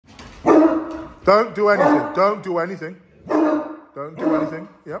Don't do anything. Don't do anything. Don't do anything.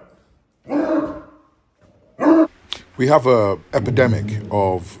 Yep. We have an epidemic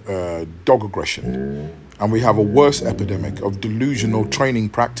of dog aggression, and we have a worse epidemic of delusional training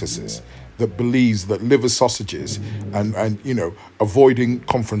practices that believes that liver sausages and avoiding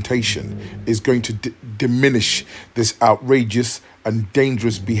confrontation is going to diminish this outrageous and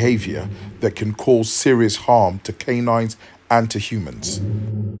dangerous behavior that can cause serious harm to canines and to humans.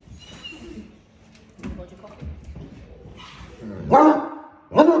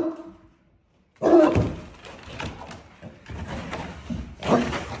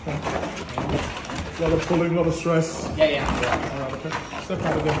 A lot of pulling, a lot of stress. Yeah. All right, okay. Step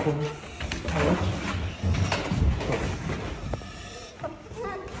out again for me. All right.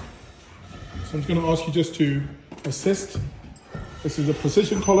 So I'm just going to ask you just to assist. This is a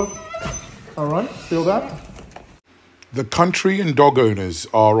precision collar. All right, feel that? The country and dog owners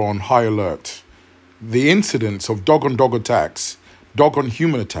are on high alert. The incidence of dog-on-dog attacks,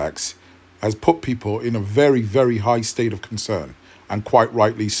 dog-on-human attacks, has put people in a very, very high state of concern, and quite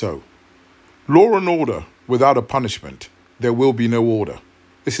rightly so. Law and order without a punishment, there will be no order.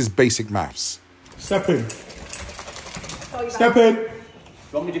 This is basic maths. Step in. Step in. Do you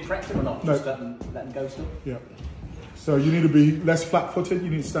want me to correct him or not? No. Just let him go still? Yeah. So you need to be less flat-footed. You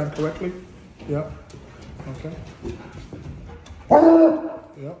need to stand correctly. Yeah. Okay.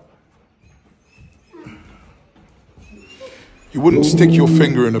 Yeah. You wouldn't stick your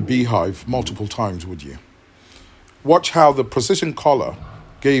finger in a beehive multiple times, would you? Watch how the precision collar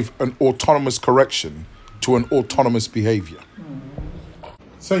gave an autonomous correction to an autonomous behavior.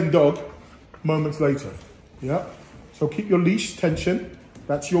 Same dog, moments later. Yeah. So keep your leash tension.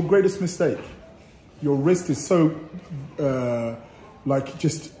 That's your greatest mistake. Your wrist is so,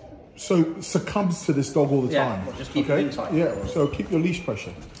 succumbs to this dog all the time. Well, just keep it in tight. Yeah, so keep your leash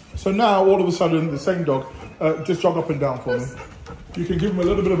pressure. So now, all of a sudden, the same dog, just jog up and down for me. You can give him a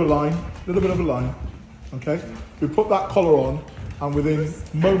little bit of a line, okay? We put that collar on, and within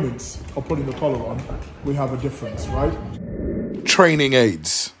moments of putting the collar on, we have a difference, right? Training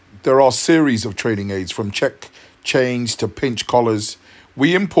aids. There are a series of training aids, from check chains to pinch collars.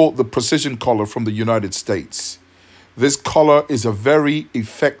 We import the precision collar from the United States. This collar is a very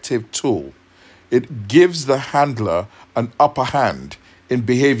effective tool. It gives the handler an upper hand in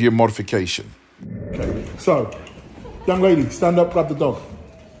behavior modification. Okay, so, young lady, stand up, grab the dog.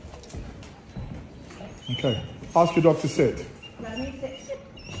 Okay, ask your dog to sit. Let me sit.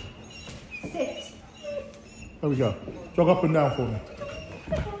 Sit. There we go. Jog up and down for me.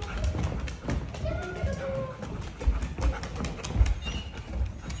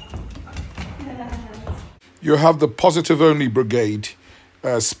 You have the positive-only brigade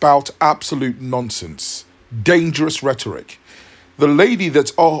spout absolute nonsense, dangerous rhetoric. The lady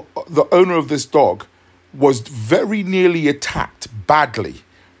that's the owner of this dog was very nearly attacked badly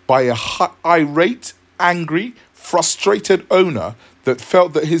by a irate, angry, frustrated owner that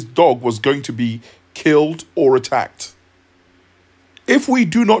felt that his dog was going to be killed or attacked. If we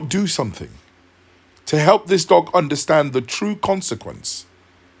do not do something to help this dog understand the true consequence,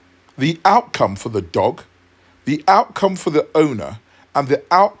 the outcome for the dog, the outcome for the owner, and the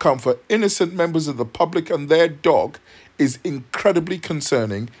outcome for innocent members of the public and their dog is incredibly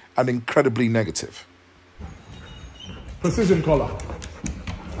concerning and incredibly negative. Precision collar.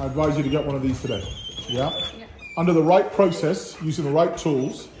 I advise you to get one of these today. Yeah? Under the right process, using the right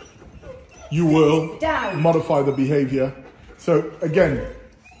tools, you will modify the behavior. So again,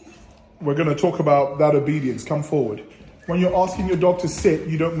 we're going to talk about that obedience. Come forward. When you're asking your dog to sit,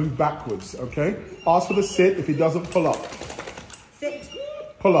 you don't move backwards, okay? Ask for the sit. If he doesn't, pull up. Sit.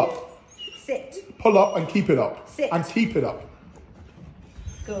 Pull up. Sit. Pull up and keep it up. Sit. And keep it up.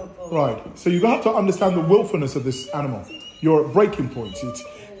 Good boy. Right. So you have to understand the willfulness of this animal. You're at breaking points. It's,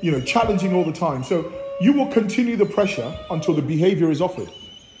 challenging all the time. So you will continue the pressure until the behavior is offered.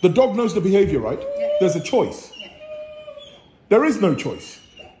 The dog knows the behavior, right? Yeah. There's a choice. Yeah. There is no choice.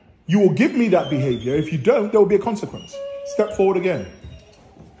 You will give me that behavior. If you don't, there will be a consequence. Step forward again.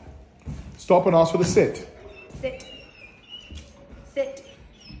 Stop and ask for the sit. Sit. Sit.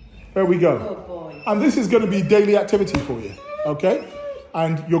 There we go. Good boy. And this is going to be daily activity for you, okay?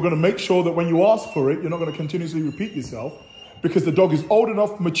 And you're going to make sure that when you ask for it, you're not going to continuously repeat yourself, because the dog is old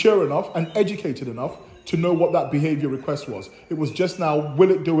enough, mature enough, and educated enough to know what that behavior request was. It was just now,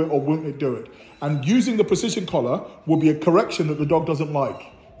 will it do it or won't it do it? And using the precision collar will be a correction that the dog doesn't like.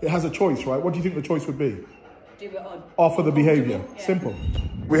 It has a choice, right? What do you think the choice would be? Do it on. Offer the behavior. Yeah. Simple.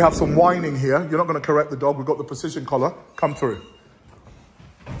 We have some whining here. You're not going to correct the dog. We've got the precision collar. Come through.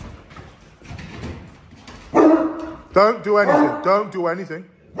 Don't do anything. Don't do anything.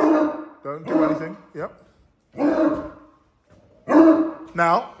 Don't do anything. Yep.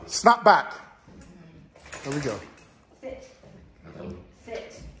 Now, snap back. There we go. Sit.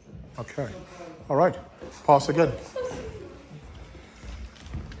 Sit. Okay. All right. Pass again.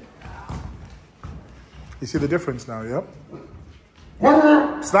 You see the difference now, yep?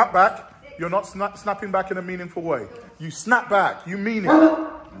 Snap back. You're not snapping back in a meaningful way. You snap back. You mean it.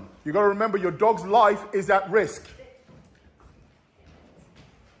 You got to remember your dog's life is at risk.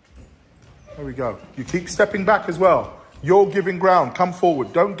 There we go. You keep stepping back as well. You're giving ground. Come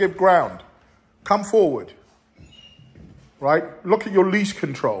forward. Don't give ground. Come forward. Right? Look at your leash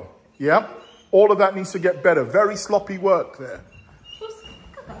control. Yeah? All of that needs to get better. Very sloppy work there.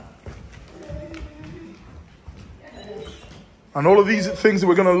 And all of these are things that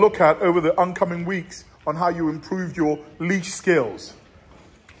we're going to look at over the oncoming weeks on how you improve your leash skills.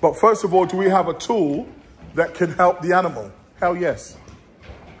 But first of all, do we have a tool that can help the animal? Hell yes.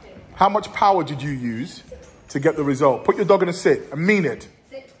 How much power did you use to get the result? Put your dog in a sit and mean it.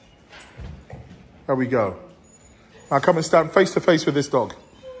 Sit. There we go. Now come and stand face to face with this dog.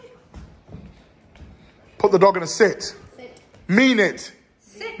 Put the dog in a sit. Sit. Mean it.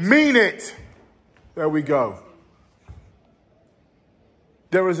 Sit. Mean it. There we go.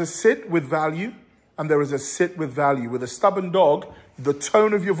 There is a sit with value and there is a sit with value. With a stubborn dog, the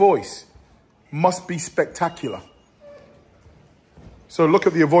tone of your voice must be spectacular. So look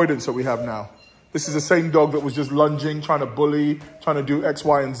at the avoidance that we have now. This is the same dog that was just lunging, trying to bully, trying to do X,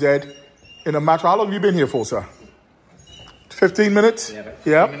 Y, and Z in a matter. How long have you been here for, sir? 15 minutes? Yeah, about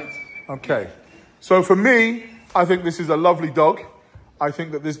 15 minutes. Okay. So for me, I think this is a lovely dog. I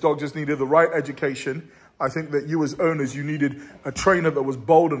think that this dog just needed the right education. I think that you as owners, you needed a trainer that was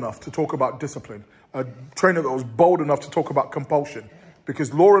bold enough to talk about discipline, a trainer that was bold enough to talk about compulsion.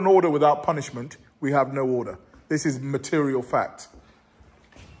 Because law and order without punishment, we have no order. This is material fact.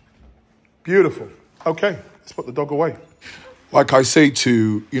 Beautiful. Okay, let's put the dog away. Like I say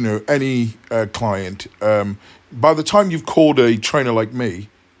to, any client, by the time you've called a trainer like me,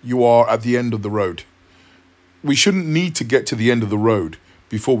 you are at the end of the road. We shouldn't need to get to the end of the road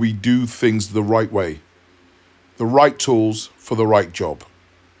before we do things the right way. The right tools for the right job.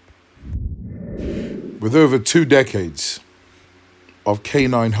 With over 2 decades of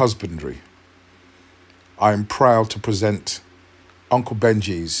canine husbandry, I am proud to present Uncle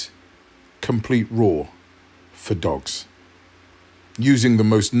Benji's Complete Raw for dogs. Using the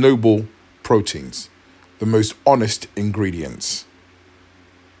most noble proteins, the most honest ingredients.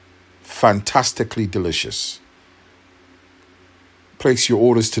 Fantastically delicious. Place your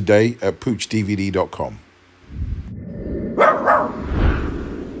orders today at poochdvd.com.